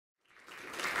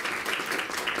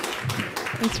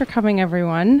Thanks for coming,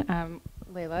 everyone.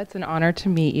 Leila, it's an honor to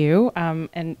meet you.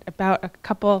 And about a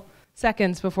couple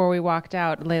seconds before we walked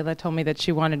out, Leila told me that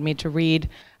she wanted me to read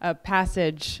a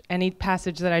passage, any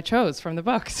passage that I chose from the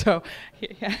book. So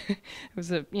yeah, it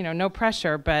was no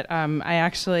pressure, but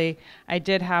I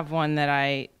did have one that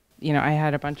I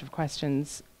had a bunch of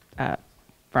questions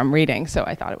from reading, so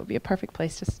I thought it would be a perfect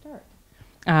place to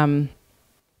start.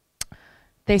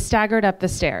 They staggered up the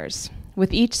stairs.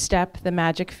 With each step, the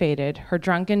magic faded, her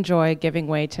drunken joy giving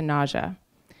way to nausea.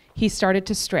 He started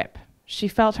to strip. She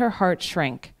felt her heart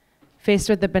shrink. Faced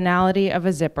with the banality of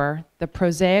a zipper, the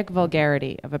prosaic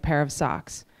vulgarity of a pair of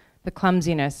socks, the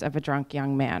clumsiness of a drunk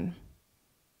young man.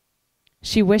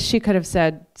 She wished she could have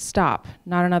said, "Stop,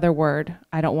 not another word,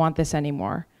 I don't want this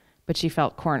anymore," but she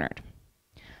felt cornered.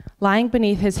 Lying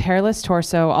beneath his hairless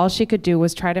torso, all she could do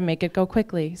was try to make it go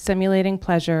quickly, simulating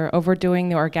pleasure, overdoing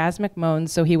the orgasmic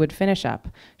moans so he would finish up,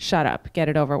 shut up, get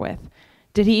it over with.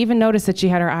 Did he even notice that she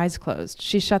had her eyes closed?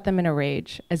 She shut them in a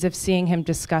rage, as if seeing him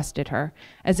disgusted her,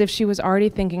 as if she was already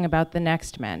thinking about the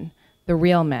next men, the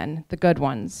real men, the good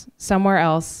ones, somewhere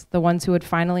else, the ones who would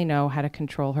finally know how to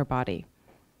control her body.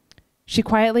 She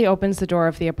quietly opens the door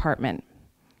of the apartment.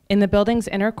 In the building's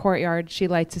inner courtyard, she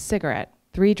lights a cigarette,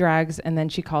 3 drags, and then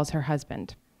she calls her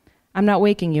husband. "I'm not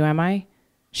waking you, am I?"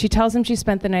 She tells him she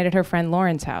spent the night at her friend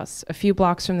Lauren's house, a few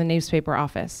blocks from the newspaper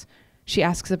office. She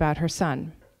asks about her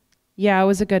son. "Yeah, it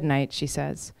was a good night," she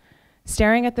says.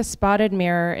 Staring at the spotted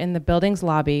mirror in the building's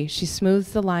lobby, she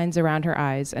smooths the lines around her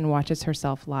eyes and watches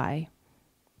herself lie.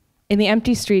 In the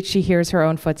empty street, she hears her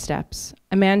own footsteps.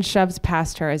 A man shoves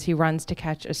past her as he runs to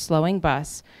catch a slowing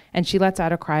bus, and she lets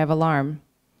out a cry of alarm.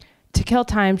 To kill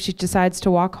time, she decides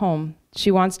to walk home. She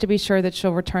wants to be sure that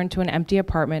she'll return to an empty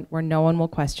apartment where no one will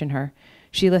question her.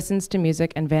 She listens to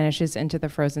music and vanishes into the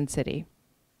frozen city.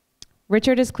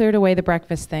 Richard has cleared away the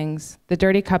breakfast things. The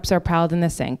dirty cups are piled in the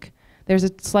sink. There's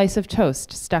a slice of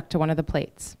toast stuck to one of the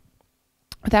plates.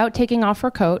 Without taking off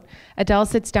her coat, Adèle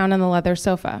sits down on the leather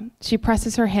sofa. She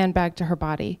presses her handbag to her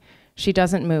body. She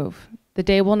doesn't move. The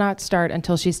day will not start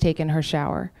until she's taken her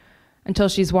shower, until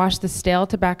she's washed the stale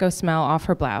tobacco smell off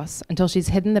her blouse, until she's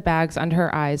hidden the bags under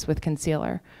her eyes with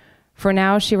concealer. For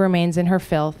now, she remains in her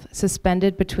filth,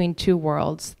 suspended between two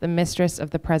worlds, the mistress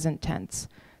of the present tense.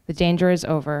 The danger is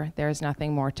over. There is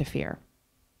nothing more to fear.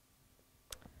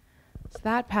 So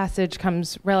that passage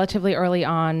comes relatively early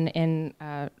on in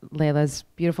Leila's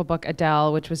beautiful book,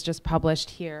 Adèle, which was just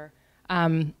published here.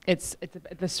 It's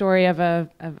the story of a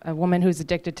woman who's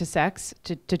addicted to sex,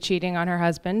 to cheating on her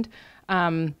husband.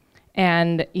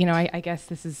 And I guess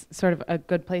this is sort of a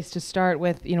good place to start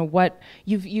with. What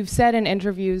you've said in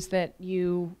interviews that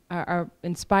you are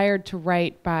inspired to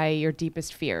write by your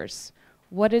deepest fears.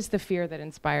 What is the fear that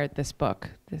inspired this book,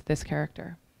 this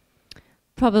character?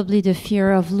 Probably the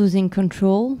fear of losing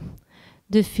control,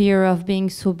 the fear of being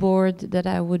so bored that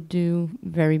I would do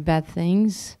very bad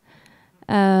things.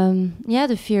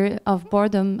 The fear of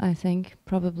boredom, I think,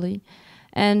 probably.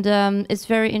 And it's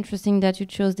very interesting that you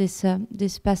chose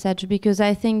this passage, because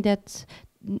I think that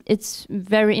it's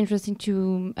very interesting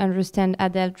to understand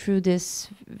Adèle through this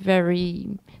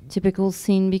very typical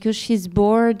scene, because she's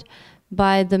bored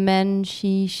by the man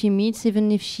she meets,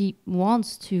 even if she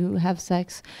wants to have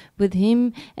sex with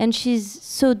him, and she's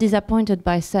so disappointed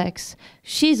by sex.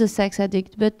 She's a sex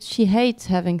addict, but she hates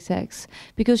having sex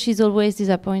because she's always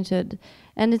disappointed.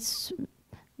 And it's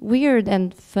weird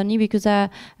and funny, because I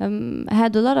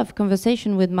had a lot of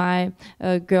conversation with my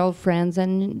girlfriends,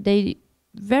 and they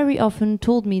very often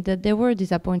told me that they were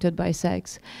disappointed by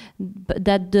sex, but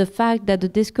that the fact that the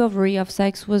discovery of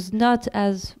sex was not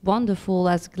as wonderful,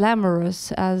 as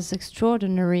glamorous, as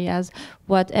extraordinary as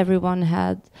what everyone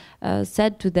had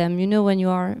said to them. When you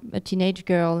are a teenage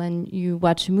girl and you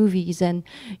watch movies and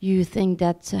you think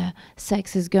that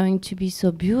sex is going to be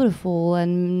so beautiful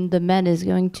and the man is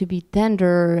going to be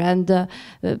tender, and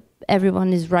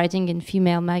everyone is writing in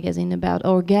female magazine about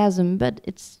orgasm, but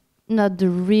it's not the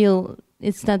real.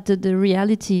 It's not the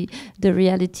reality. The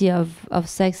reality of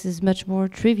sex is much more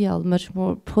trivial, much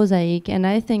more prosaic. And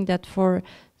I think that for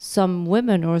some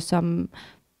women or some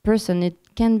person, it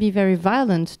can be very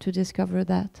violent to discover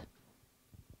that.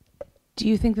 Do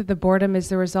you think that the boredom is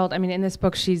the result? I mean, in this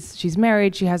book, she's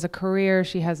married, she has a career,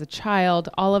 she has a child.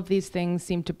 All of these things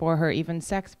seem to bore her. Even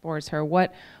sex bores her.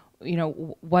 What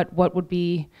would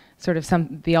be sort of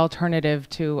the alternative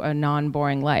to a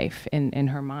non-boring life in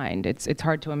her mind? It's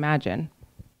hard to imagine.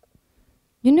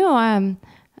 I'm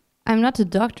not a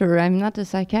doctor, I'm not a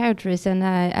psychiatrist, and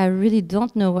I really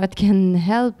don't know what can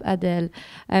help Adèle.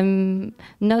 I'm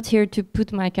not here to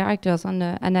put my characters on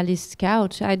the analyst's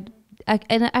couch.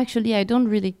 and actually I don't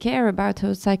really care about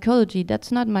her psychology.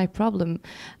 That's not my problem.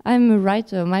 I'm a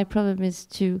writer. My problem is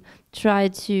to try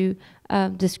to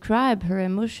describe her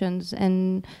emotions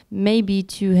and maybe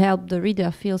to help the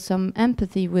reader feel some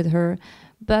empathy with her.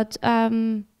 But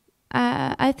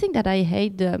I think that I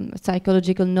hate the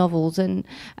psychological novels, and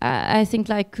I think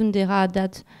like Kundera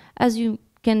that as you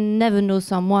can never know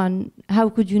someone, how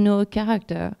could you know a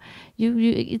character?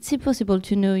 It's impossible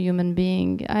to know a human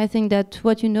being. I think that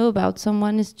what you know about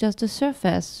someone is just a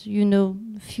surface. You know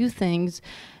few things,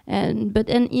 and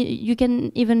you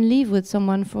can even live with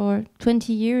someone for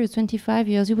 20 years, 25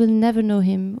 years. You will never know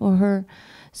him or her.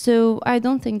 So I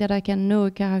don't think that I can know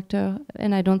a character,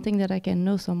 and I don't think that I can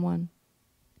know someone.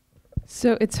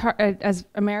 So it's hard, as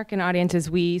American audiences,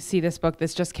 we see this book.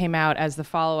 This just came out as the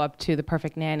follow-up to The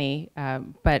Perfect Nanny,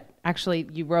 but actually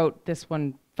you wrote this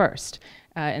one first,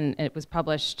 and it was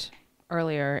published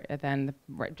earlier than,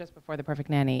 just before The Perfect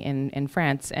Nanny in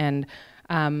France. And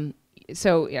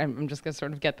so I'm just going to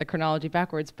sort of get the chronology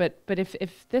backwards, but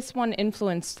if this one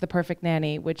influenced The Perfect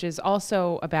Nanny, which is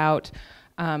also about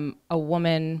a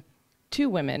woman, two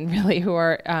women really, who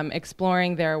are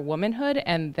exploring their womanhood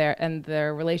and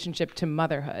their relationship to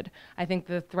motherhood. I think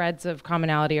the threads of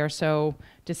commonality are so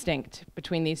distinct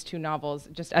between these two novels.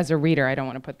 Just as a reader, I don't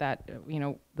want to put that,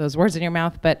 those words in your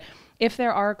mouth, but if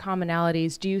there are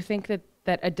commonalities, do you think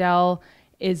that Adèle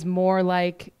is more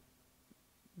like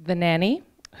the nanny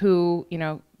who,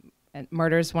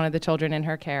 murders one of the children in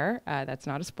her care? That's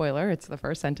not a spoiler. It's the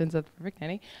first sentence of The Perfect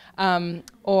Nanny.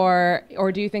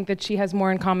 Or do you think that she has more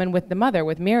in common with the mother,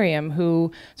 with Miriam,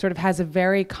 who sort of has a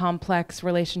very complex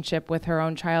relationship with her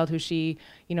own child, who she,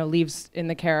 leaves in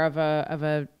the care of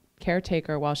a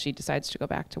caretaker while she decides to go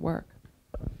back to work?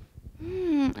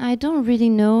 I don't really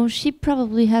know. She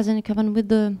probably has in common with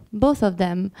both of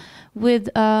them. With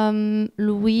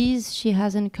Louise, she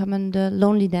has in common the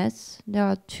loneliness. There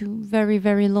are two very,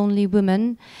 very lonely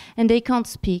women, and they can't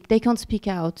speak. They can't speak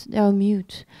out. They are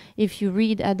mute. If you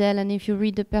read Adèle and if you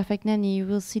read The Perfect Nanny, you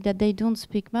will see that they don't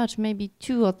speak much, maybe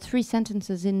 2 or 3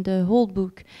 sentences in the whole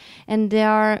book. And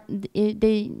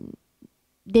they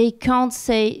can't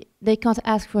say, they can't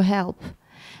ask for help.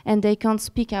 And they can't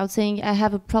speak out saying, I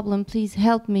have a problem, please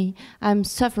help me, I'm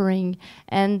suffering.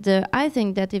 And I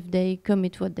think that if they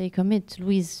commit what they commit,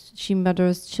 Louise, she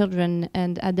murders children,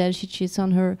 and Adèle, she cheats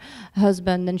on her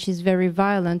husband, and she's very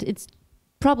violent. It's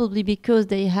probably because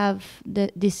they have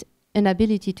this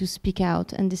inability to speak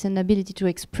out and this inability to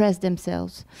express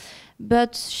themselves.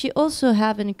 But she also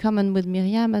have in common with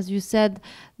Miriam, as you said,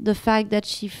 the fact that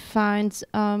she finds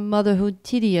motherhood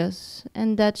tedious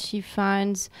and that she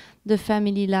finds the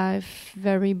family life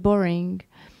very boring,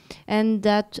 and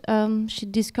that she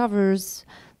discovers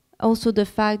also the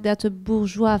fact that a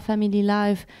bourgeois family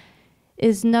life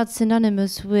is not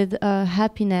synonymous with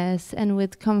happiness and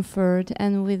with comfort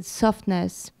and with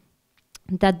softness,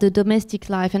 that the domestic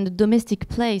life and the domestic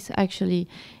place actually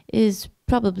is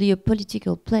probably a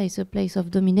political place, a place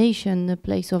of domination, a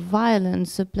place of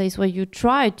violence, a place where you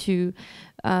try to,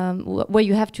 where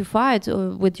you have to fight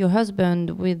with your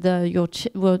husband, with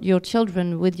your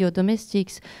children, with your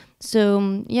domestics.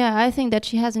 So yeah, I think that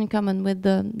she has in common with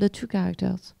the two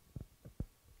characters.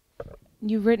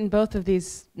 You've written both of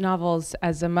these novels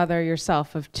as a mother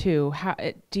yourself of two. How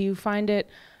do you find it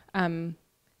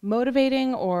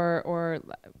motivating or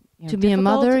to be a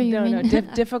mother, you mean?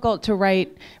 Difficult to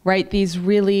write these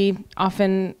really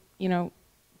often,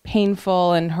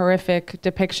 painful and horrific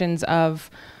depictions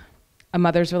of a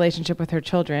mother's relationship with her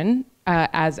children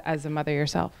as a mother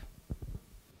yourself?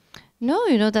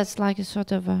 No, that's like a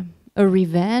sort of a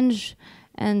revenge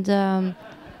and a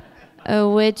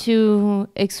way to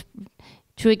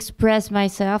express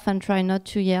myself and try not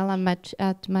to yell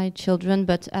at my children,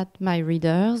 but at my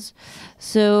readers.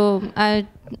 So I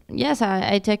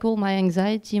take all my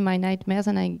anxiety, my nightmares,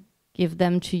 and I give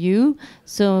them to you.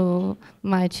 So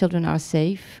my children are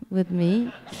safe with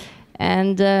me.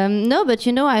 And but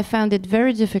I found it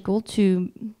very difficult to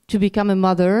become a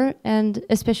mother, and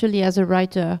especially as a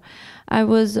writer. I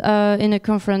was in a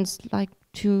conference like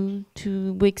two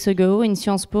weeks ago in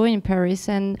Sciences Po in Paris,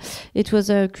 and it was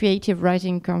a creative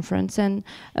writing conference, and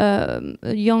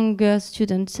a young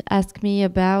student asked me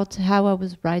about how I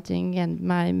was writing and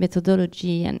my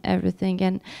methodology and everything,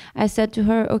 and I said to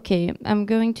her, okay, I'm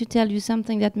going to tell you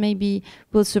something that maybe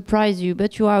will surprise you,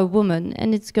 but you are a woman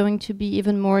and it's going to be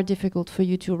even more difficult for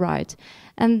you to write.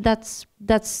 And that's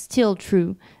still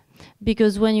true.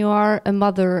 Because when you are a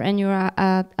mother and you're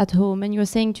at home and you're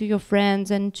saying to your friends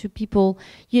and to people,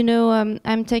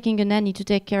 I'm taking a nanny to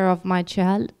take care of my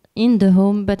child in the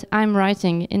home, but I'm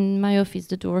writing in my office,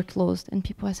 the door closed, and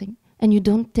people are saying, and you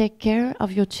don't take care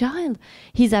of your child.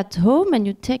 He's at home and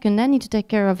you take a nanny to take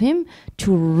care of him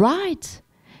to write.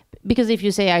 Because if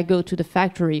you say, I go to the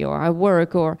factory or I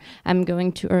work or I'm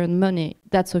going to earn money,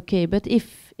 that's okay. But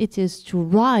if it is to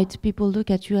write, people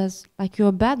look at you as like you're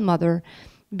a bad mother,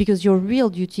 because your real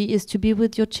duty is to be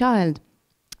with your child.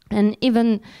 And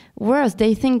even worse,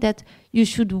 they think that you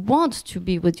should want to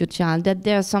be with your child, that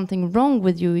there's something wrong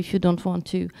with you if you don't want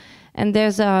to. And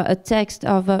there's a text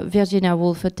of Virginia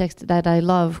Woolf, a text that I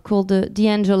love, called The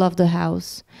Angel of the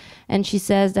House. And she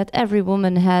says that every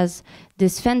woman has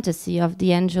this fantasy of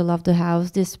the angel of the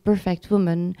house, this perfect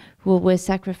woman who always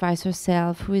sacrifices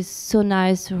herself, who is so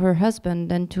nice to her husband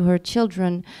and to her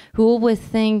children, who always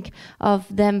think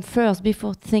of them first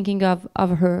before thinking of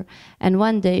her. And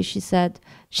one day she said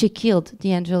she killed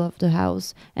the angel of the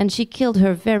house, and she killed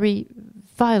her very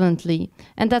violently.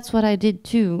 And that's what I did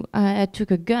too. I took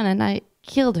a gun and I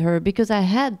killed her because I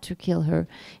had to kill her.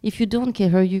 If you don't kill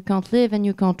her, you can't live and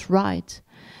you can't write.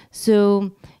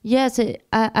 So yes,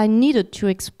 I needed to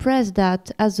express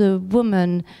that as a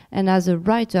woman and as a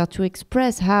writer, to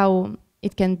express how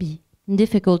it can be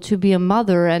difficult to be a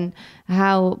mother and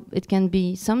how it can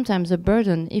be sometimes a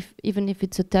burden, even if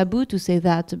it's a taboo to say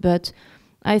that. But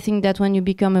I think that when you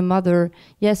become a mother,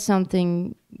 yes,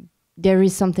 there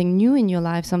is something new in your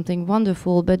life, something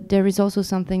wonderful, but there is also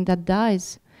something that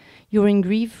dies. You're in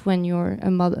grief when you're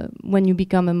a mother, when you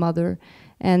become a mother.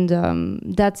 And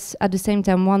that's at the same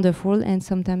time wonderful and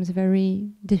sometimes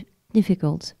very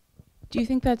difficult. Do you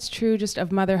think that's true just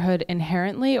of motherhood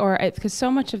inherently, or because so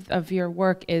much of your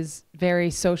work is very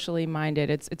socially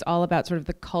minded? It's all about sort of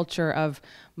the culture of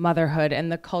motherhood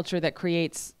and the culture that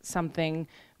creates something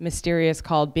mysterious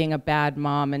called being a bad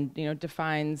mom, and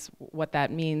defines what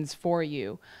that means for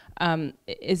you.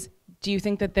 Do you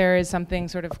think that there is something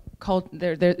sort of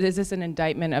is this an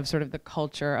indictment of sort of the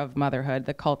culture of motherhood,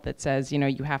 the cult that says,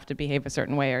 you have to behave a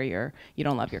certain way or you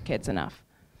don't love your kids enough?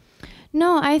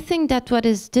 No, I think that what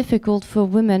is difficult for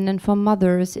women and for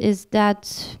mothers is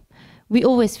that we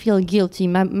always feel guilty.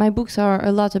 My books are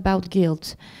a lot about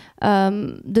guilt.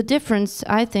 The difference,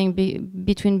 I think,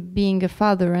 between being a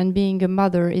father and being a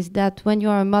mother is that when you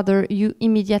are a mother, you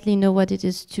immediately know what it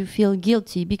is to feel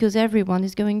guilty, because everyone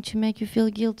is going to make you feel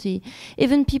guilty.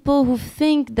 Even people who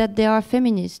think that they are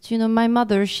feminists. My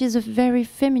mother, she's a very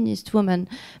feminist woman.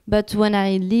 But when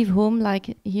I leave home,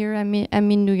 like here, I'm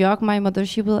in New York, my mother,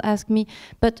 she will ask me,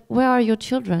 but where are your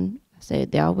children? I say,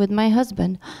 they are with my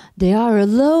husband. They are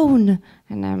alone.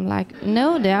 And I'm like,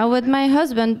 no, they are with my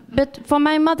husband. But for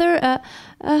my mother,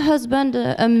 a husband,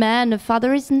 a man, a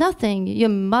father is nothing. Your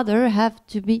mother have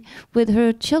to be with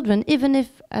her children. Even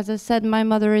if, as I said, my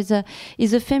mother is a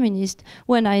feminist.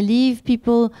 When I leave,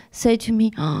 people say to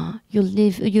me, oh,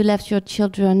 you left your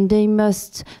children. They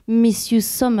must miss you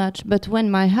so much. But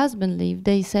when my husband leaves,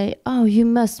 they say, oh, you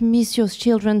must miss your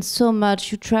children so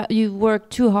much. You work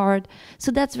too hard.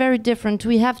 So that's very different.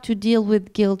 We have to deal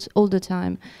with guilt all the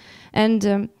time.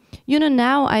 And,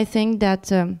 now I think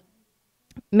that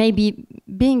maybe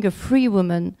being a free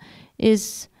woman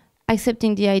is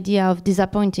accepting the idea of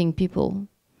disappointing people.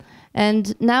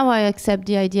 And now I accept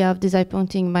the idea of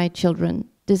disappointing my children,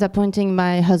 disappointing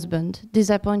my husband,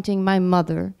 disappointing my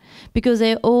mother, because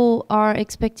they all are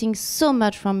expecting so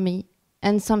much from me.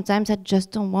 And sometimes I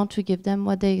just don't want to give them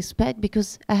what they expect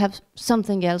because I have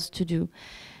something else to do.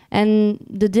 And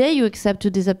the day you accept to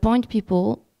disappoint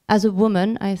people, as a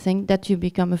woman, I think that you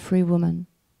become a free woman.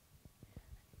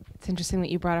 It's interesting that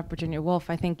you brought up Virginia Woolf.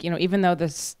 I think, even though the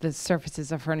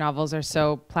surfaces of her novels are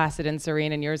so placid and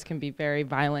serene, and yours can be very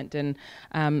violent and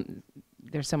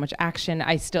there's so much action,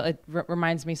 it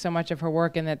reminds me so much of her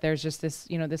work in that there's just this,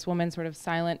 this woman sort of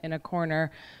silent in a corner,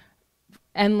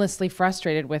 endlessly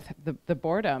frustrated with the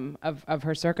boredom of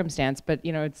her circumstance. But,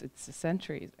 it's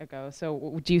centuries ago.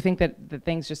 So do you think that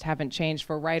things just haven't changed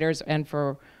for writers and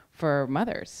for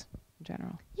mothers in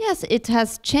general? Yes, it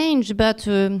has changed, but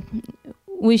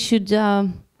we should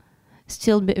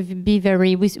still be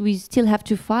very, we still have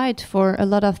to fight for a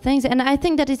lot of things. And I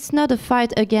think that it's not a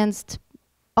fight against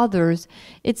others,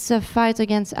 it's a fight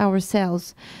against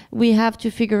ourselves. We have to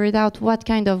figure it out, what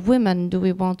kind of women do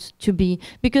we want to be,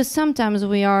 because sometimes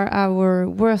we are our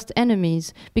worst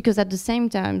enemies, because at the same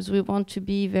time we want to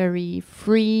be very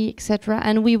free, etc.,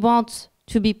 and we want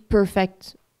to be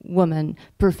perfect women,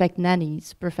 perfect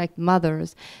nannies, perfect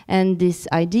mothers. And this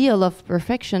ideal of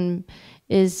perfection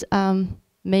is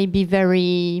maybe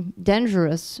very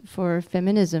dangerous for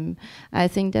feminism. I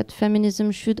think that feminism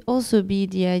should also be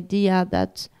the idea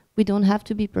that we don't have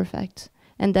to be perfect,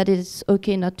 and that it's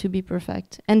okay not to be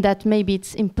perfect, and that maybe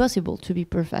it's impossible to be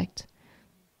perfect.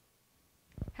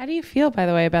 How do you feel, by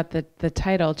the way, about the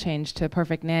title change to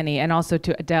Perfect Nanny and also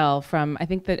to Adèle from, I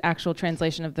think the actual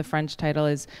translation of the French title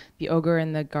is The Ogre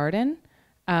in the Garden,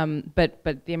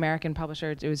 but the American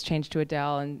publisher, it was changed to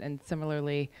Adèle, and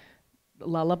similarly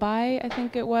Lullaby, I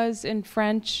think it was in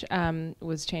French,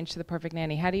 was changed to The Perfect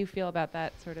Nanny. How do you feel about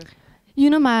that sort of? You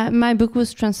know, my book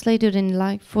was translated in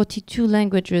like 42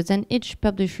 languages, and each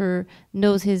publisher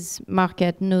knows his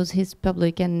market, knows his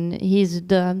public, and he's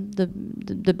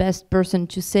the best person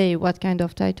to say what kind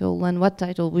of title and what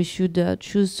title we should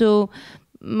choose. So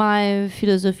my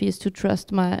philosophy is to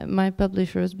trust my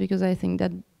publishers, because I think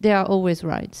that they are always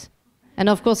right. And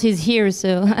of course he's here,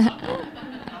 so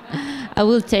I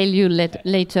will tell you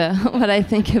later what I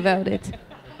think about it.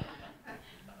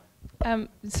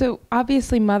 So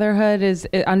obviously motherhood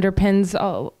it underpins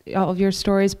all of your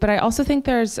stories, but I also think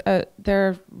there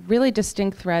are really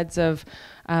distinct threads of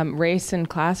race and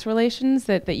class relations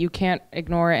that you can't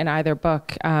ignore in either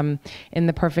book. In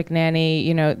The Perfect Nanny,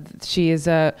 you know, she is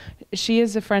a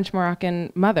French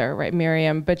Moroccan mother, right,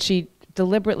 Miriam, but she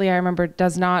deliberately, I remember,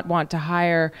 does not want to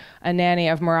hire a nanny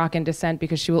of Moroccan descent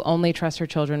because she will only trust her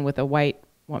children with a white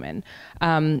woman.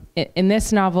 In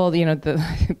this novel, you know,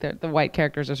 the white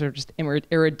characters are sort of just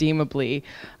irredeemably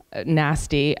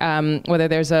nasty. Whether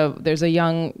there's a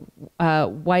young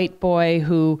white boy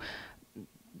who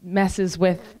messes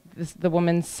with the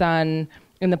woman's son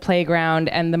in the playground,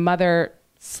 and the mother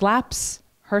slaps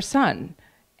her son,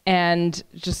 and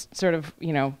just sort of,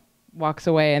 you know, walks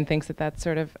away and thinks that that's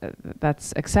sort of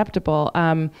that's acceptable.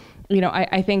 You know,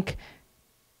 I think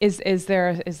is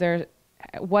there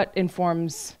what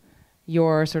informs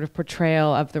your sort of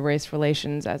portrayal of the race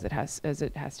relations as it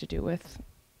has to do with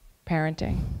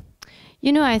parenting?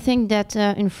 You know, I think that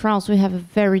in France we have a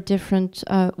very different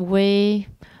way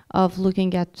of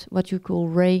looking at what you call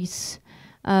race.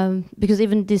 Because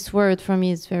even this word for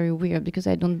me is very weird, because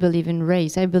I don't believe in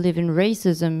race. I believe in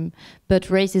racism, but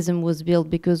racism was built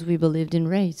because we believed in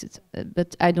race.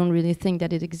 But I don't really think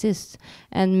that it exists.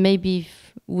 And maybe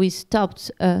if we stopped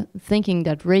thinking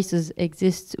that races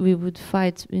exist, we would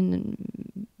fight in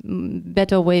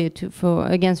better way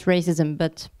against racism,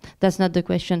 but that's not the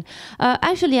question.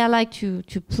 Actually, I like to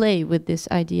play with this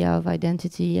idea of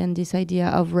identity and this idea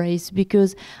of race,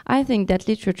 because I think that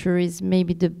literature is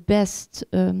maybe the best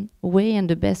way and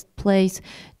the best place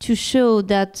to show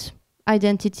that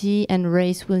identity and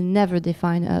race will never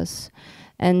define us,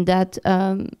 and that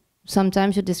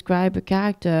sometimes you describe a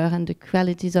character and the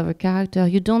qualities of a character.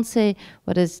 You don't say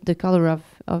what is the color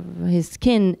of his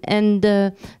skin, and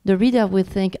the reader will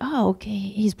think, oh, okay,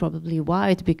 he's probably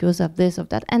white because of this, of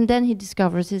that, and then he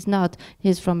discovers he's not.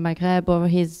 He's from Maghreb, or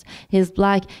he's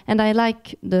black. And I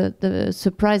like the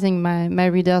surprising my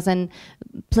readers and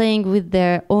playing with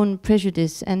their own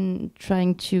prejudice and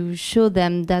trying to show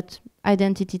them that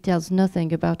identity tells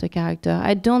nothing about a character.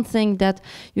 I don't think that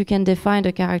you can define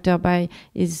a character by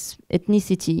his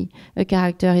ethnicity. A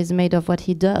character is made of what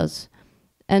he does.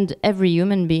 And every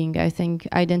human being, I think,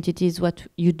 identity is what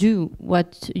you do,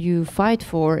 what you fight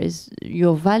for, is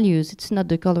your values. It's not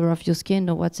the color of your skin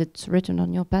or what's written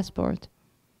on your passport.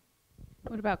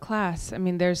 What about class? I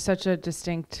mean, there's such a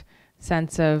distinct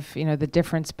sense of, you know, the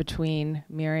difference between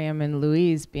Miriam and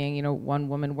Louise being, you know, one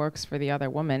woman works for the other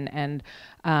woman, and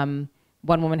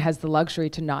one woman has the luxury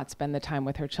to not spend the time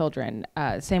with her children.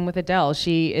 Same with Adèle.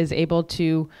 She is able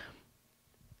to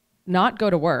not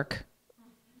go to work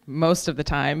most of the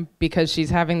time because she's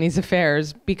having these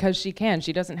affairs because she can.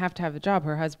 She doesn't have to have a job.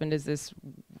 Her husband is this,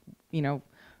 you know,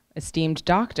 esteemed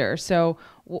doctor. So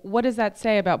what does that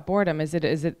say about boredom? Is it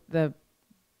the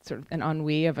sort of an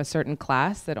ennui of a certain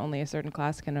class that only a certain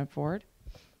class can afford?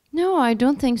 No, I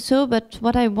don't think so. But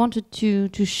what I wanted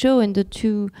to show in the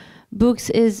two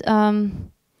books is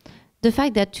the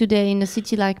fact that today in a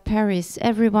city like Paris,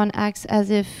 everyone acts as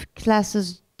if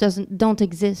classes don't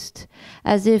exist,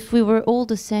 as if we were all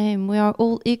the same, we are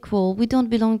all equal, we don't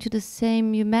belong to the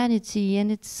same humanity,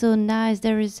 and it's so nice.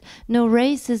 There is no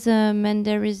racism and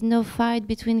there is no fight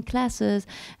between classes,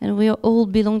 and we all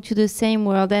belong to the same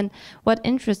world. And what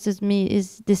interests me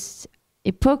is this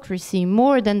hypocrisy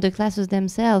more than the classes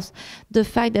themselves, the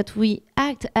fact that we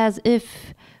act as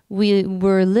if we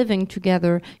were living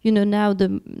together. You know, now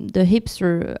the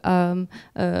hipster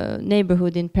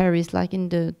neighborhood in Paris, like in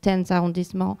the 10th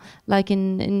arrondissement, like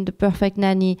in The Perfect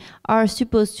Nanny, are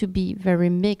supposed to be very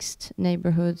mixed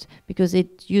neighborhoods because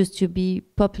it used to be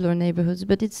popular neighborhoods,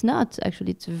 but it's not.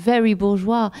 Actually, it's very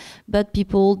bourgeois. But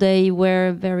people, they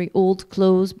wear very old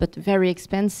clothes, but very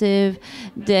expensive.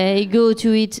 They go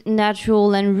to eat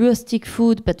natural and rustic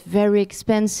food, but very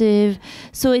expensive.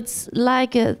 So it's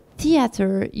like a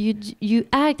theater, you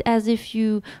act as if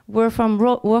you were from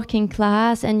working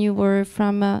class and you were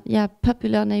from a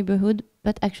popular neighborhood,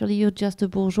 but actually you're just a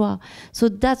bourgeois. So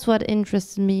that's what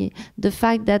interests me, the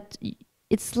fact that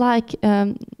it's like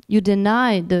you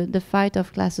deny the fight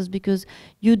of classes because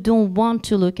you don't want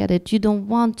to look at it. You don't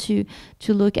want to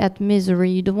look at misery.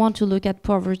 You don't want to look at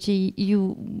poverty.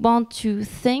 You want to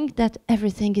think that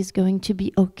everything is going to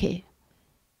be okay.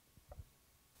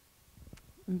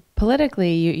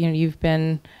 Politically, you've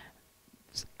been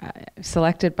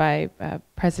selected by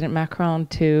President Macron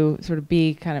to sort of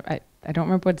be kind of, I don't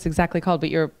remember what it's exactly called, but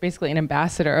you're basically an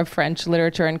ambassador of French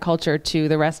literature and culture to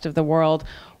the rest of the world.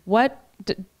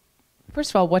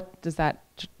 First of all, what does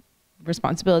that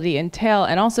responsibility entail?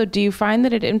 And also, do you find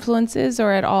that it influences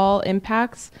or at all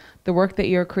impacts the work that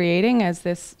you're creating as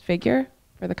this figure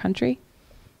for the country?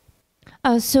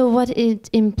 So what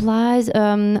it implies,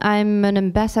 I'm an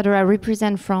ambassador. I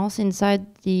represent France inside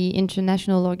the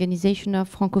International Organization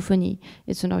of Francophonie.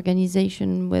 It's an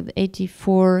organization with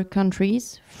 84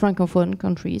 countries, Francophone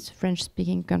countries,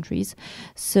 French-speaking countries.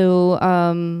 So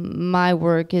my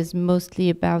work is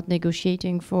mostly about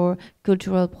negotiating for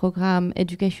cultural program,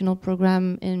 educational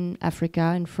program in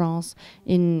Africa, in France,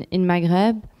 in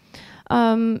Maghreb.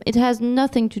 It has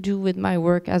nothing to do with my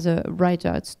work as a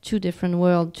writer. It's two different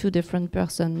worlds, two different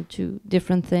persons, two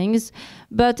different things.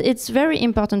 But it's very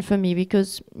important for me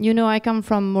because, I come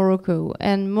from Morocco,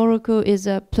 and Morocco is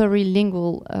a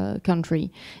plurilingual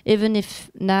country. Even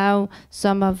if now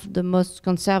some of the most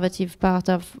conservative part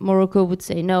of Morocco would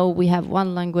say, no, we have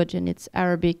one language and it's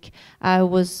Arabic. I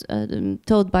was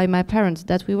told by my parents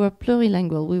that we were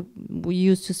plurilingual. We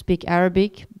used to speak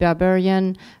Arabic,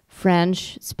 Berberian,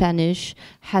 French, Spanish,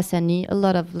 Hassani, a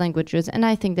lot of languages, and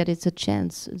I think that it's a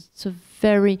chance.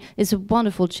 It's a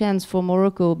wonderful chance for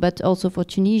Morocco, but also for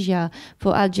Tunisia,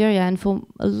 for Algeria, and for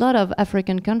a lot of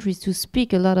African countries to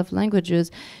speak a lot of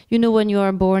languages. When you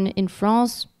are born in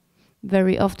France,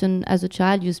 very often as a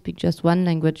child you speak just one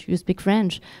language, you speak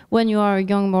French. When you are a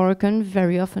young Moroccan,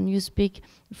 very often you speak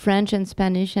French and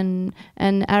Spanish and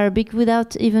Arabic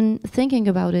without even thinking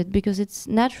about it because it's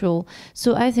natural.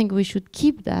 So I think we should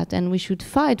keep that and we should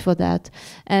fight for that.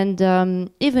 And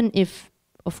even if,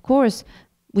 of course,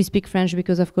 we speak French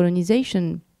because of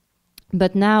colonization,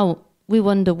 but now we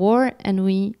won the war and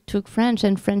we took French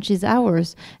and French is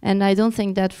ours. And I don't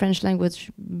think that French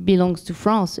language belongs to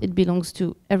France. It belongs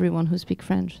to everyone who speaks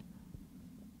French.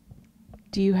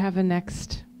 Do you have a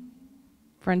next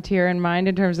frontier in mind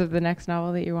in terms of the next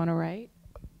novel that you want to write?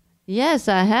 Yes,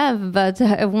 I have, but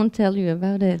I won't tell you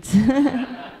about it. You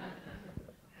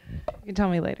can tell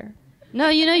me later. No,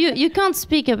 you can't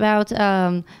speak about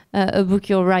a book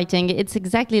you're writing. It's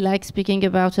exactly like speaking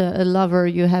about a lover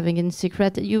you're having in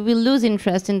secret. You will lose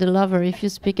interest in the lover if you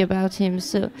speak about him.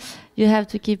 So you have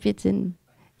to keep it in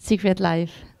secret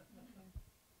life.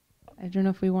 I don't know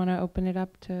if we want to open it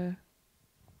up to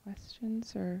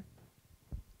questions or...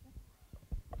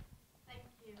 Thank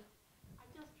you. I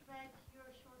just read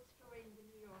your short story in The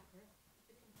New Yorker,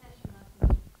 The Confession, I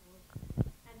think it's called,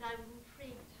 and I'm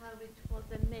intrigued how it was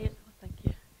a male...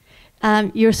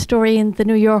 your story in The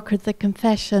New Yorker, The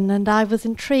Confession, and I was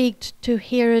intrigued to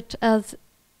hear it as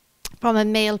from a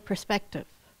male perspective,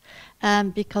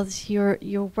 because your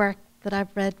work that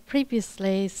I've read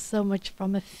previously is so much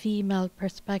from a female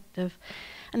perspective.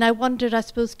 And I wondered, I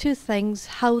suppose, two things: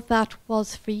 how that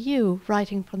was for you,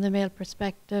 writing from the male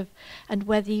perspective, and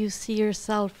whether you see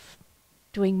yourself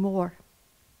doing more.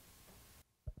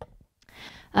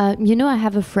 I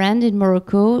have a friend in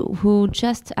Morocco who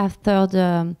just after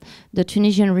the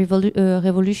Tunisian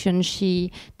revolution,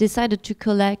 she decided to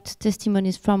collect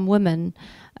testimonies from women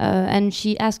and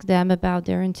she asked them about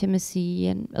their intimacy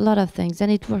and a lot of things. And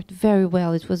it worked very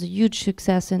well. It was a huge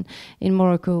success in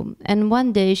Morocco. And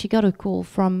one day she got a call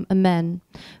from a man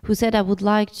who said, I would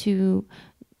like to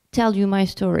tell you my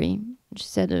story. She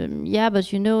said, yeah,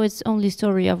 but it's only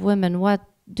story of women. What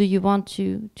do you want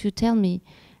to tell me?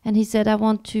 And he said, I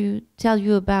want to tell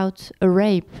you about a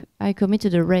rape. I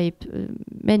committed a rape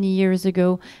many years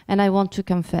ago, and I want to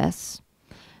confess.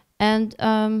 And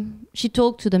she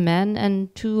talked to the man,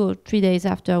 and 2 or 3 days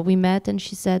after we met, and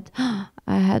she said,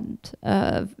 I had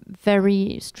a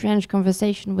very strange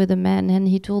conversation with a man, and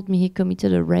he told me he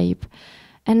committed a rape.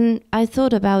 And I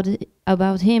thought about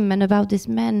him and about this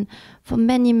man for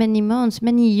many, many months,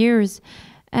 many years.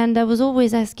 And I was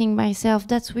always asking myself,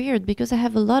 that's weird, because I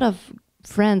have a lot of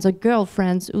friends or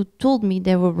girlfriends who told me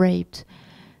they were raped.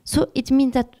 So it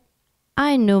means that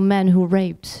I know men who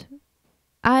raped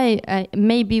I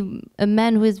maybe a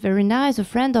man who is very nice, a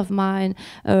friend of mine,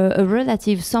 a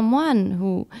relative, someone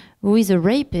who is a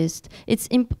rapist.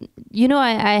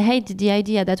 I hate the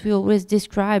idea that we always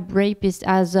describe rapists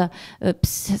as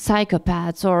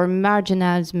psychopaths or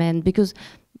marginalized men, because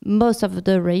most of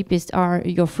the rapists are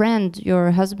your friend,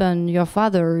 your husband, your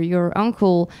father, your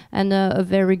uncle, and a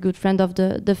very good friend of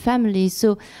the family.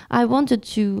 So I wanted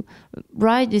to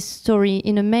write this story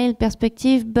in a male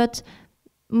perspective, but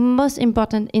most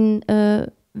important in a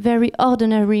very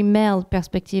ordinary male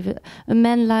perspective. A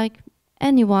man like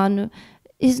anyone.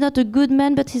 He's not a good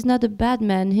man, but he's not a bad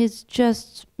man. He's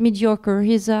just mediocre.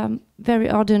 He's very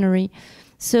ordinary.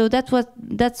 So that's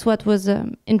what was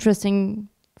interesting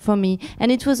for me,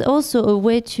 and it was also a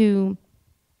way to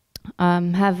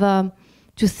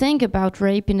to think about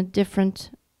rape in a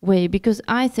different way, because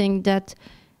I think that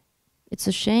it's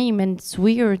a shame and it's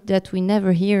weird that we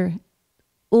never hear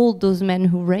all those men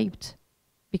who raped,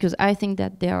 because I think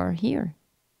that they are here,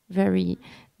 very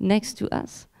next to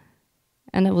us,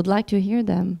 and I would like to hear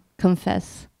them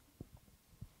confess.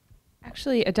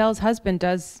 Actually, Adèle's husband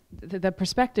does, the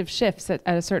perspective shifts at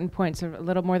a certain point, so a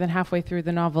little more than halfway through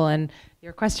the novel, and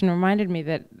your question reminded me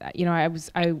that, I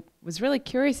was really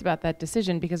curious about that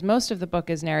decision, because most of the book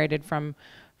is narrated from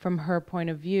her point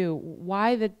of view.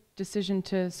 Why the decision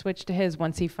to switch to his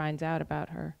once he finds out about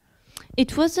her?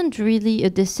 It wasn't really a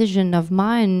decision of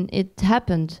mine, it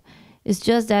happened. It's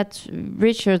just that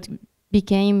Richard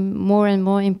became more and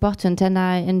more important, and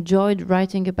I enjoyed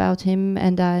writing about him,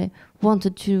 and I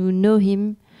wanted to know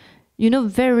him.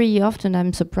 Very often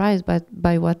I'm surprised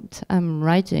by what I'm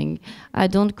writing. I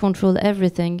don't control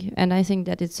everything, and I think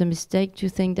that it's a mistake to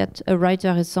think that a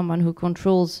writer is someone who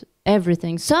controls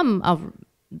everything. Some of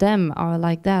them are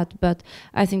like that, but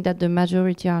I think that the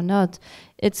majority are not.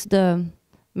 It's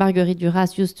Marguerite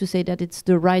Duras used to say that it's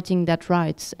the writing that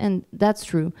writes, and that's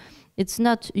true. It's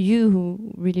not you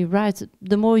who really writes.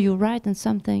 The more you write, and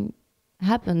something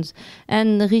happens.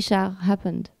 And Richard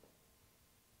happened.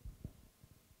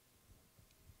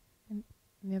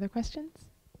 Any other questions?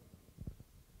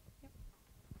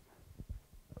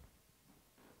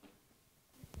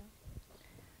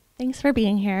 Thanks for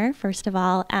being here, first of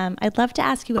all. I'd love to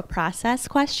ask you a process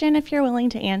question if you're willing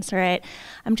to answer it.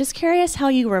 I'm just curious how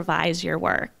you revise your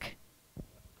work.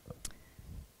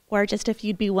 Or just if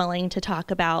you'd be willing to talk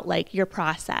about your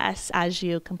process as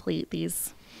you complete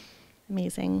these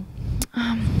amazing.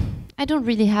 I don't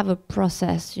really have a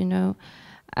process,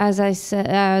 As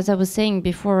I was saying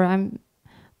before, I'm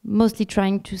mostly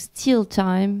trying to steal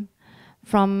time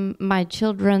from my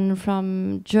children,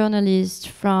 from journalists,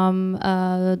 from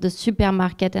the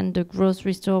supermarket and the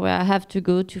grocery store where I have to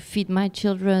go to feed my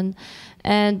children,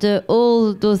 and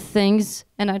all those things.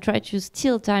 And I try to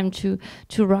steal time to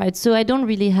write. So I don't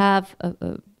really have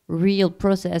a real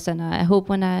process. And I hope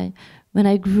when I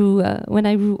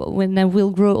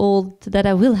will grow old, that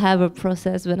I will have a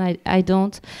process. When I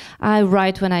don't, I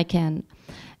write when I can,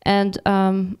 and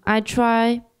I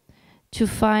try to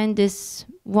find this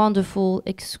wonderful,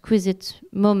 exquisite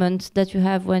moment that you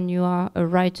have when you are a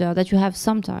writer, that you have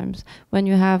sometimes when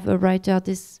you have a writer,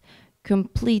 this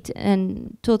complete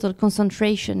and total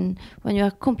concentration, when you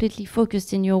are completely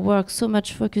focused in your work, so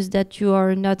much focused that you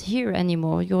are not here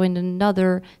anymore, you're in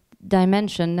another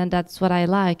dimension, and that's what I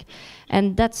like.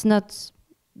 And that's not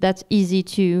that easy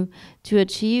to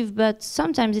achieve, but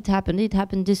sometimes it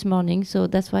happened this morning, so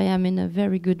that's why I'm in a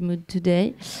very good mood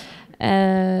today.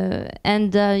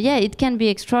 It can be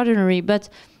extraordinary, but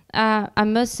I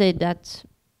must say that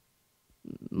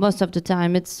most of the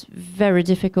time it's very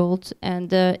difficult,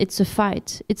 and it's a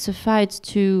fight. It's a fight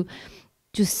to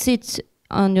sit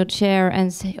on your chair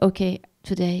and say, okay,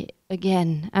 today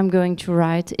again I'm going to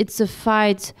write. It's a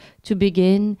fight to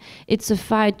begin. It's a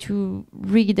fight to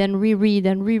read and reread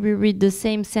and reread the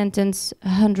same sentence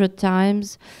 100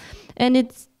 times, and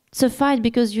it's a fight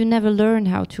because you never learn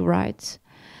how to write.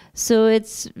 So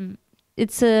it's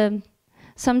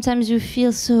sometimes you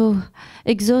feel so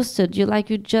exhausted. You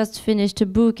just finished a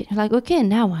book. You're like, okay,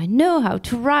 now I know how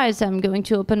to write. So I'm going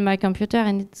to open my computer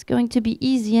and it's going to be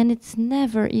easy. And it's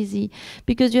never easy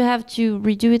because you have to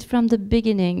redo it from the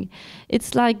beginning.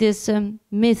 It's like this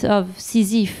myth of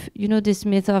Sisyphe. This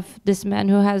myth of this man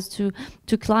who has to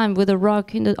climb with a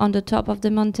rock on the top of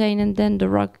the mountain, and then the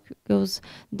rock goes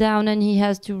down and he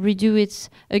has to redo it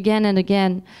again and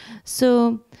again.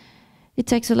 So it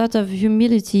takes a lot of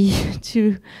humility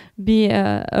to be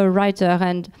a writer,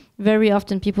 and very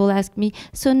often people ask me,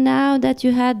 so now that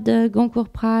you had the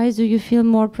Goncourt Prize, do you feel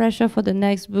more pressure for the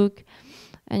next book?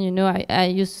 And I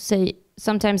used to say,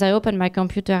 sometimes I open my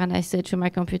computer and I say to my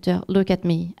computer, look at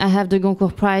me, I have the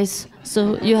Goncourt Prize,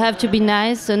 so you have to be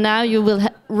nice, so now you will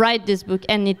write this book,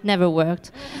 and it never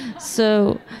worked.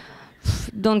 So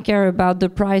don't care about the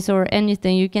price or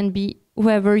anything. You can be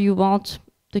whoever you want.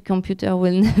 The computer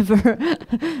will never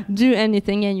do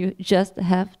anything, and you just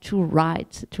have to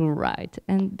write,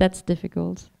 and that's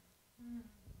difficult.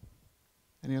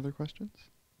 Any other questions?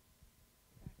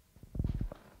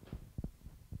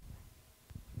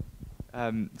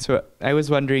 So I was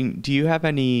wondering, do you have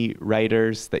any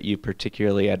writers that you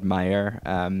particularly admire,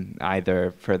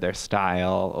 either for their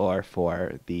style or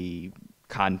for the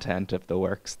content of the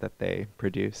works that they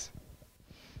produce?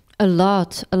 A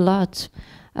lot.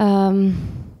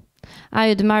 I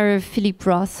admire Philip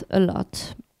Roth a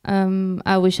lot.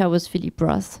 I wish I was Philip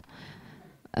Roth.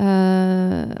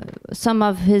 Some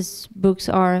of his books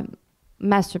are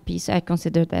masterpiece. I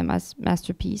consider them as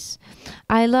masterpiece.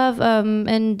 I love,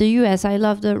 in the US, I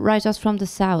love the writers from the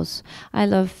South. I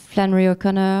love Flannery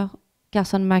O'Connor,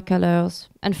 Carson McCullers,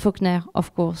 and Faulkner,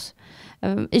 of course.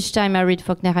 Each time I read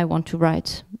Faulkner, I want to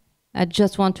write. I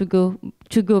just want to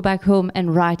go back home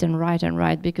and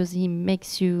write, because he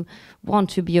makes you want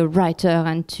to be a writer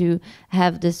and to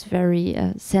have this very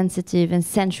sensitive and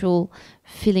sensual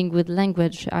feeling with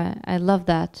language. I love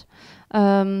that.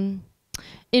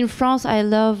 In France, I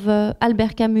love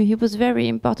Albert Camus. He was very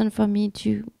important for me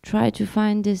to try to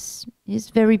find this. He's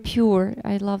very pure.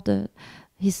 I love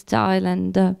his style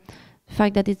and the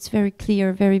fact that it's very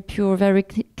clear, very pure, very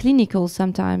clinical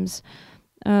sometimes.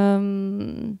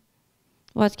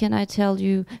 What can I tell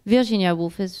you? Virginia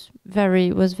Woolf was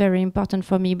very important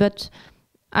for me, but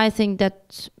I think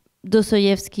that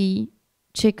Dostoevsky,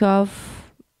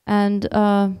 Chekhov, and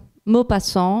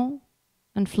Maupassant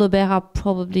and Flaubert are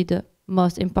probably the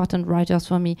most important writers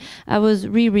for me. I was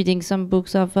rereading some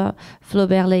books of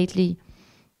Flaubert lately,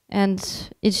 and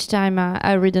each time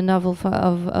I read a novel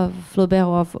of Flaubert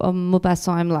or of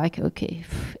Maupassant, I'm like, okay,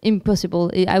 impossible.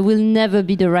 I will never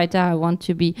be the writer I want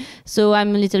to be. So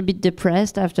I'm a little bit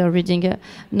depressed after reading a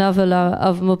novel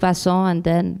of Maupassant, and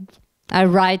then I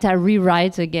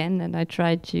rewrite again, and I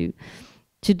try to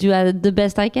do the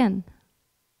best I can.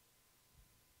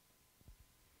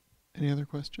 Any other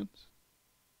questions?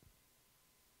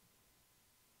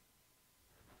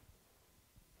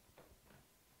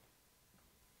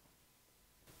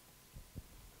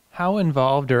 How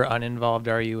involved or uninvolved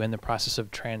are you in the process of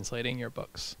translating your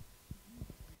books?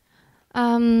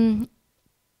 I'm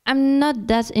not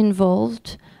that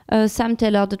involved. Sam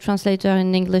Taylor, the translator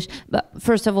in English. But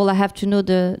first of all, I have to know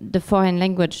the foreign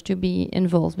language to be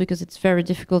involved, because it's very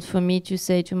difficult for me to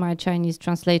say to my Chinese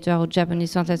translator or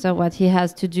Japanese translator what he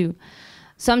has to do.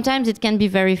 Sometimes it can be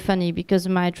very funny, because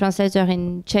my translator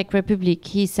in Czech Republic,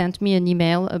 he sent me an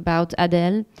email about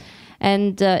Adèle.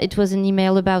 And it was an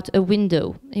email about a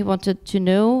window. He wanted to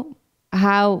know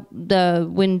how the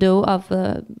window of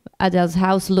Adèle's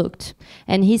house looked.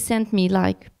 And he sent me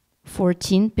like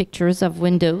 14 pictures of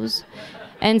windows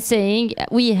and saying,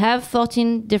 we have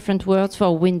 14 different words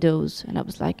for windows. And I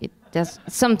was like, there's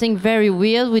something very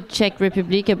weird with Czech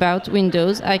Republic about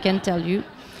windows, I can tell you.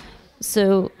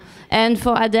 So, and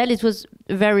for Adèle, it was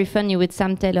very funny with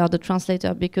Sam Taylor, the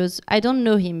translator, because I don't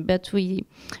know him, but we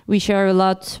share a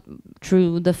lot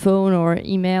through the phone or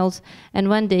emails. And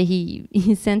one day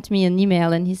he sent me an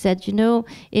email and he said, you know,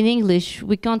 in English,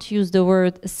 we can't use the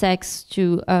word sex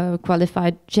to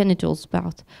qualify genitals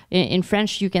part. In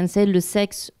French, you can say le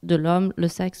sexe de l'homme, le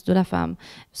sexe de la femme.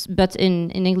 But in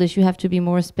English, you have to be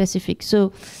more specific.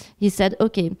 So he said,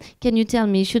 okay, can you tell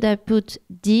me, should I put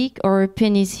dick or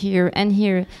penis here and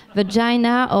here,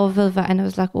 vagina or vulva? And I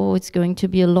was like, oh, it's going to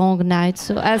be a long night.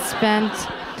 So I spent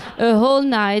a whole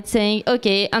night saying,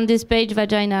 okay, on this page,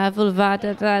 vagina, vulva,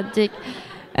 dick.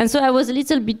 And so I was a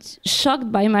little bit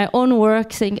shocked by my own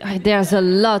work, saying, there's a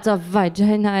lot of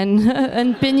vagina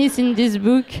and penis in this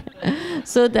book.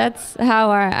 So that's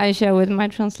how I share with my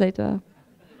translator.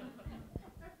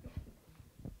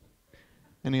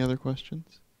 Any other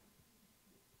questions?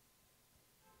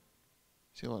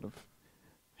 I see a lot of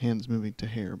hands moving to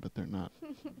hair, but they're not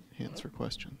hands for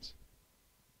questions.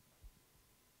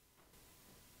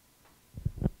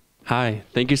 Hi,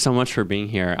 thank you so much for being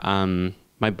here.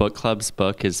 My book club's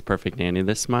book is Perfect Nanny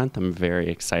this month. I'm very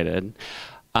excited.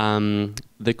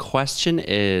 The question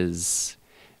is,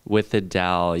 with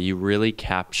Adèle, you really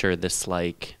capture this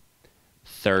like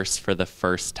thirst for the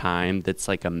first time that's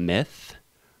like a myth,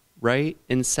 right,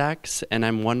 in sex. And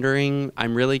I'm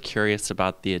really curious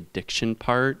about the addiction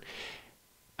part.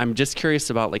 I'm just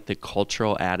curious about like the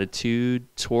cultural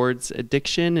attitude towards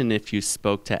addiction, and if you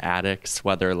spoke to addicts,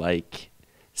 whether like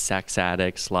sex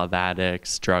addicts, love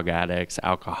addicts, drug addicts,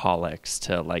 alcoholics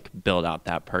to like build out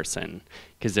that person,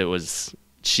 because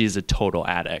she's a total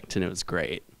addict and it was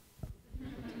great.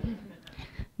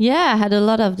 Yeah, I had a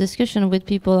lot of discussion with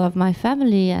people of my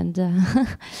family, and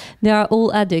they are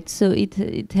all addicts, so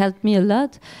it helped me a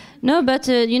lot. No, but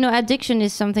addiction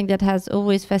is something that has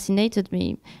always fascinated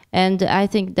me, and I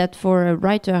think that for a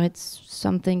writer, it's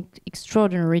something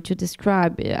extraordinary to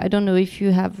describe. I don't know if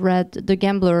you have read The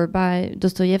Gambler by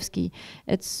Dostoevsky.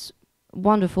 It's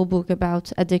wonderful book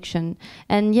about addiction.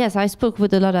 And yes, I spoke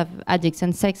with a lot of addicts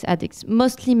and sex addicts,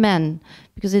 mostly men,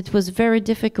 because it was very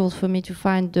difficult for me to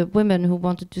find the women who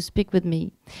wanted to speak with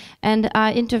me. And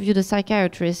I interviewed a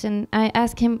psychiatrist and I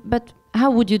asked him, but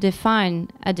how would you define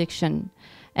addiction?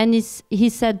 And he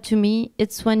said to me,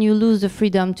 it's when you lose the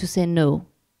freedom to say no.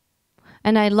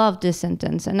 And I love this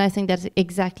sentence, and I think that's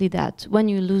exactly that, when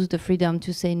you lose the freedom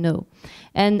to say no.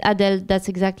 And Adèle, that's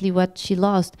exactly what she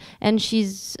lost. And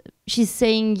she's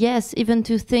saying yes even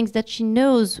to things that she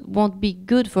knows won't be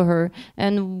good for her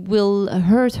and will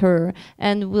hurt her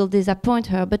and will disappoint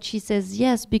her. But she says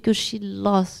yes because she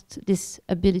lost this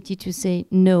ability to say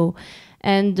no.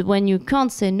 And when you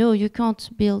can't say no, you can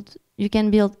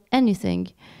build anything.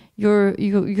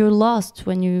 You're lost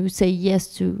when you say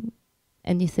yes to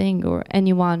anything or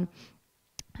anyone.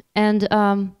 And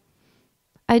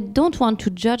I don't want to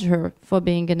judge her for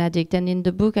being an addict, and in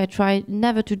the book I try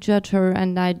never to judge her,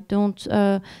 and I don't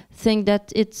think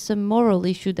that it's a moral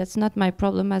issue. That's not my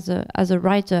problem as a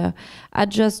writer. I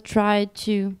just try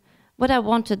to, what I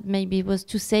wanted maybe was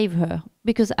to save her,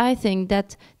 because I think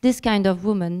that this kind of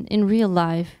woman in real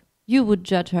life, you would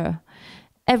judge her.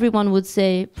 Everyone would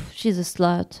say, she's a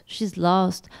slut, she's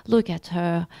lost, look at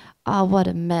her, oh, what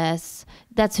a mess,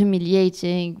 that's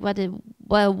humiliating,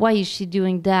 why is she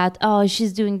doing that? Oh,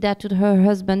 she's doing that to her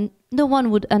husband. No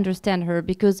one would understand her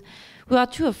because we are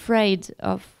too afraid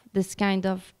of this kind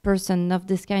of person, of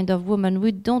this kind of woman.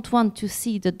 We don't want to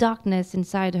see the darkness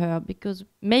inside her because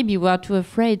maybe we are too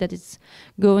afraid that it's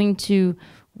going to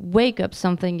wake up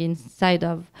something inside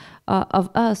of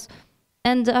us.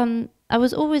 And I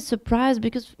was always surprised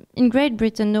because in Great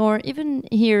Britain or even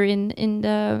here in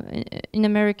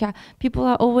America, people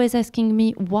are always asking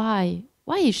me why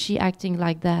is she acting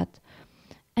like that?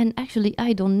 And actually,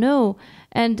 I don't know,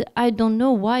 and I don't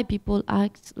know why people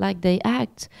act like they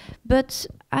act. But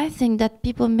I think that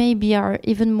people maybe are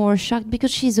even more shocked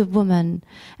because she's a woman,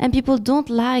 and people don't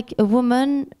like a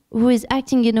woman who is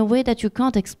acting in a way that you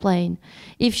can't explain.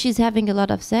 If she's having a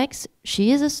lot of sex,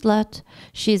 she is a slut.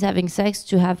 She's having sex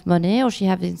to have money, or she's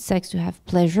having sex to have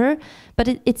pleasure.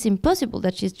 But it's impossible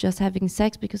that she's just having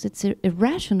sex because it's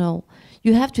irrational.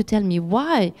 You have to tell me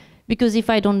why. Because if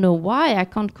I don't know why, I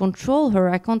can't control her.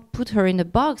 I can't put her in a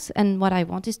box. And what I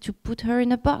want is to put her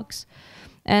in a box.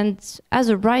 And as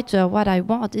a writer, what I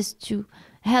want is to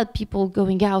help people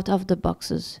going out of the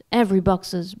boxes, every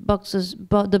boxes,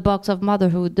 the box of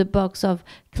motherhood, the box of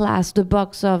class, the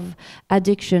box of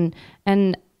addiction.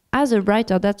 And as a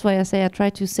writer, that's why I say I try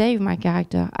to save my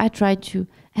character. I try to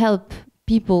help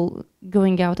people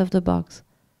going out of the box.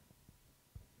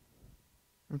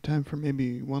 We have time for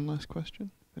maybe one last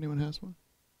question, if anyone has one.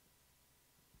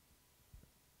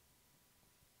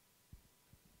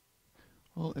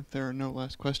 Well, if there are no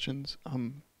last questions,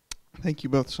 thank you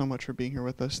both so much for being here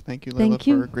with us. Thank you, Leila,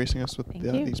 for gracing us with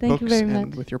these books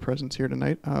and with your presence here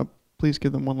tonight. Please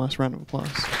give them one last round of applause.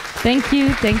 Thank you.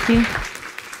 Thank you.